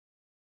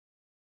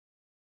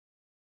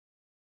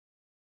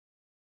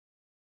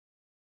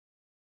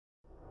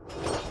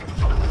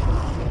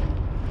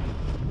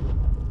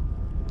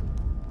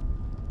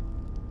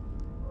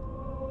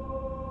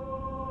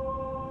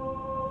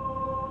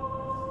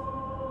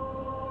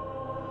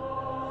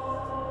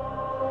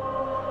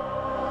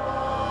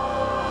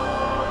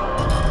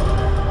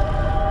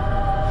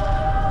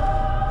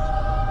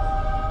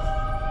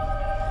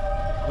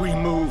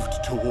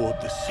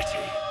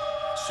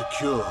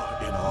secure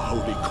in our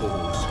holy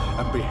cause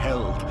and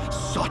beheld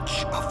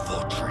such a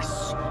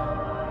fortress.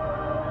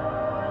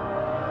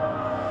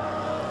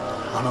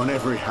 And on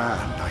every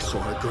hand I saw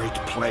a great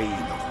plain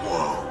of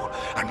woe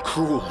and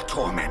cruel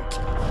torment.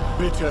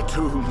 Bitter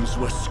tombs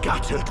were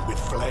scattered with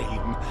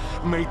flame,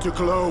 made to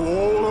glow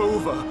all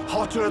over,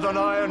 hotter than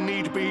iron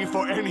need be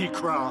for any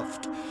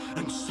craft.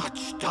 And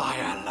such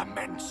dire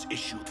laments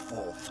issued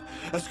forth,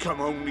 as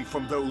come only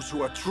from those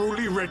who are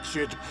truly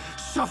wretched,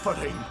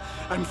 suffering,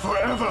 and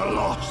forever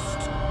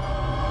lost.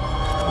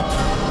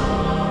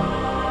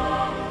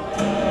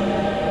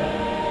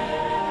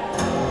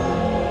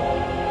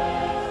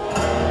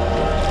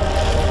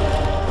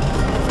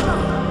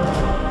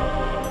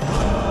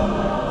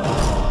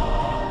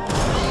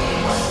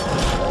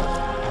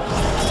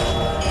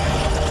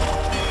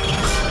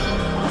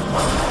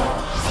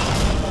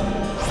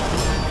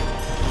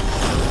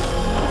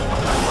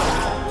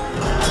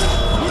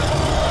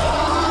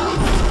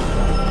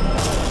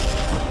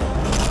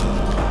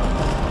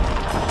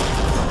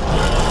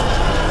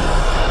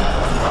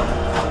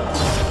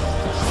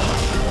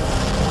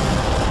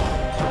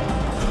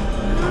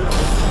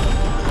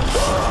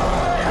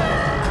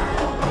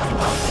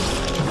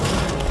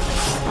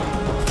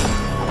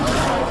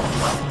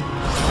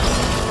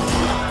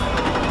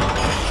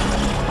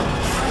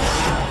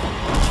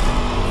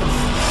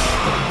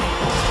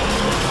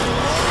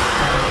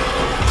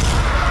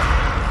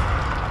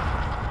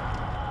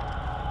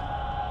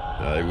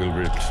 I will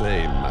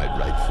reclaim my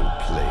rightful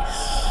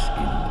place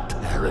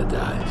in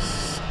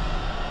paradise.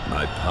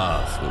 My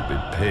path will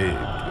be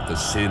paved with the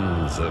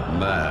sins of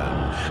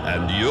man,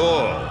 and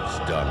yours,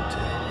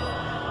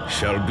 Dante,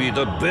 shall be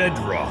the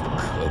bedrock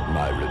of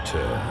my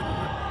return.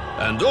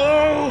 And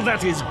all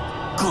that is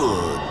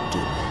good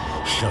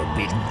shall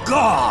be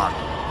gone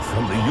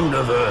from the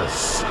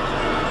universe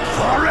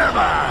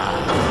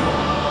forever!